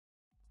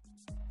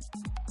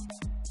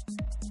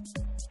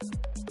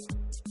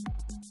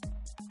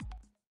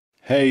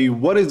Hey,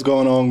 what is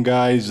going on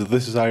guys?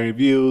 This is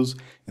iReviews.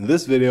 In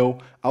this video,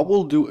 I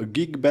will do a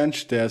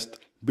GeekBench test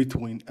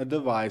between a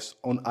device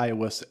on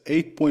iOS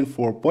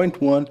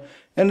 8.4.1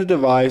 and a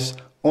device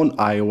on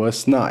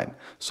iOS 9.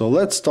 So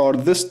let's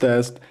start this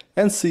test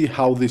and see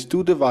how these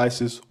two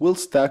devices will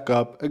stack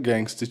up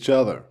against each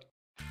other.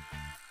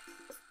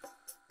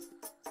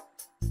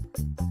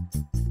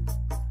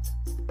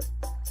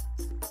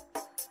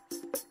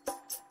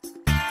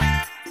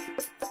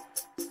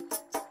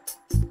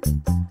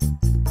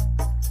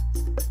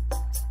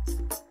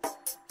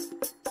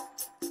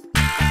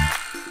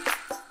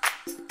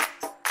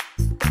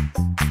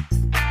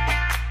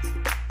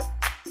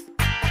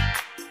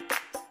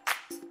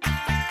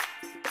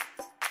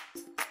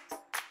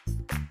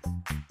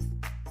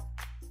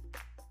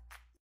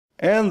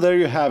 And there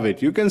you have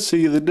it. You can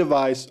see the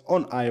device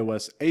on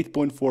iOS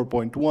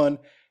 8.4.1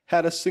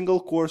 had a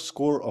single core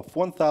score of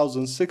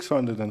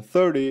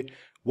 1630,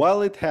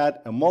 while it had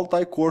a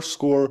multi-core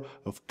score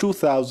of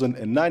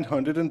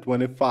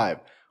 2925,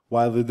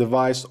 while the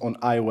device on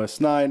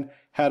iOS 9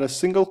 had a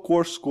single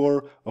core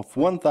score of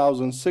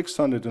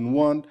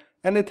 1601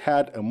 and it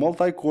had a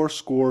multi-core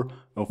score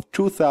of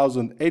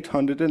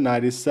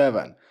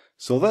 2897.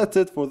 So that's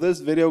it for this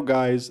video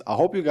guys. I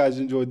hope you guys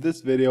enjoyed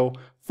this video.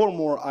 For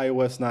more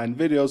iOS 9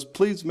 videos,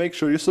 please make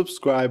sure you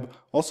subscribe.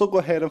 Also go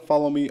ahead and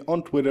follow me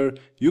on Twitter.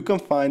 You can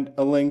find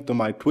a link to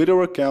my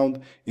Twitter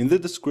account in the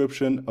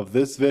description of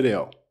this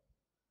video.